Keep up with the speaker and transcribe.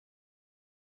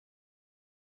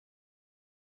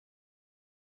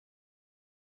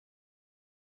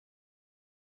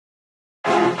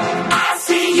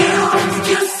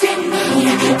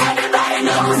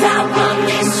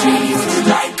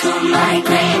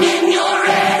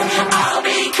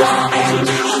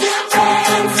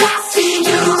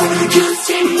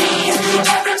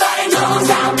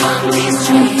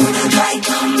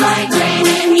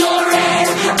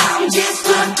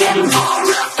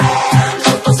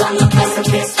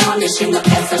punishing the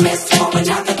pessimist, pouring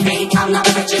out the pain, I'm not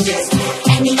prejudiced.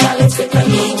 Any color's good for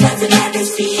me, doesn't matter,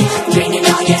 see. Draining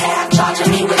all you have,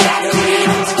 charging me with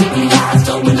batteries. Squeaky eyes,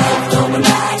 going left, going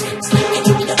right. Slipping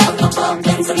through the cup above,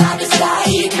 then some out of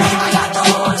sight. I got the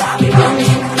whole lobby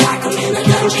running, like I'm in a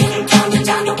dungeon. Counting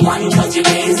down to one, cause your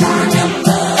days are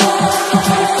numbered.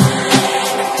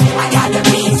 I got the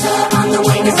visa, on the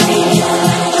way to see ya.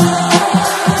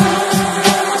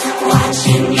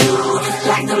 Watching you,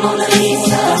 like the Mona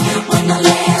Lisa. When I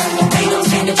land, they don't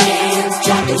stand a chance.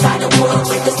 Trapped inside the world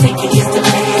with the stickiest of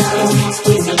hands.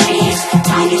 Squeezing cheese,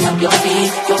 tying up your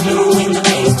feet. You're blue in the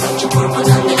face, but you're purple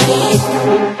underneath.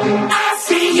 I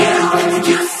see you,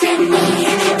 you see me.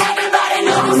 Everybody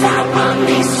knows I run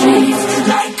these streets.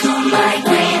 Like a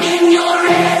migraine in your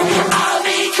head, I'll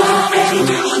be coming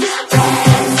through the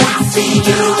press. I see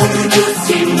you, you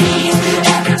see me.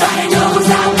 Everybody knows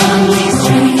I run these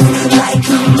streets. Like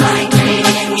a migraine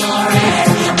in your head,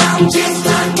 I'm just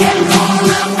not getting on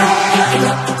the bed. Picking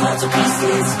up the puzzle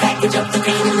pieces, package up the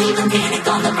pain and leaving panic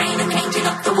on the brain and painting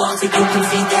up the walls so you can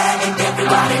see that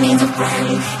everybody needs a friend,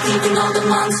 even all the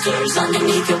monsters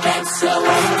underneath your bed. So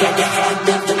get ahead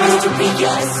of the mystery,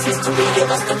 yes, history of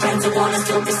us, the friends that want us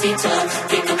to proceed to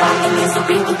think about the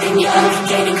misery within you.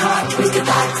 Getting hard, twisted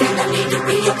thoughts, and I need to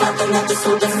be above another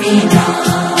soul to feed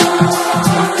on.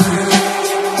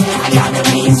 I got a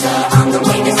visa on the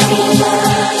way to see ya.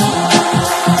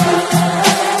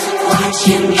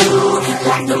 Watching you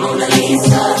like the Mona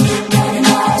Lisa. Got an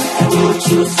eye, won't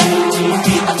you see?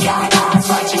 I've got eyes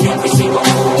watching every single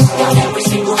move, got every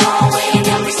single hallway and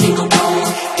every single room.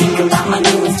 Think about my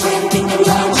newest friend, thinking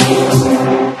love.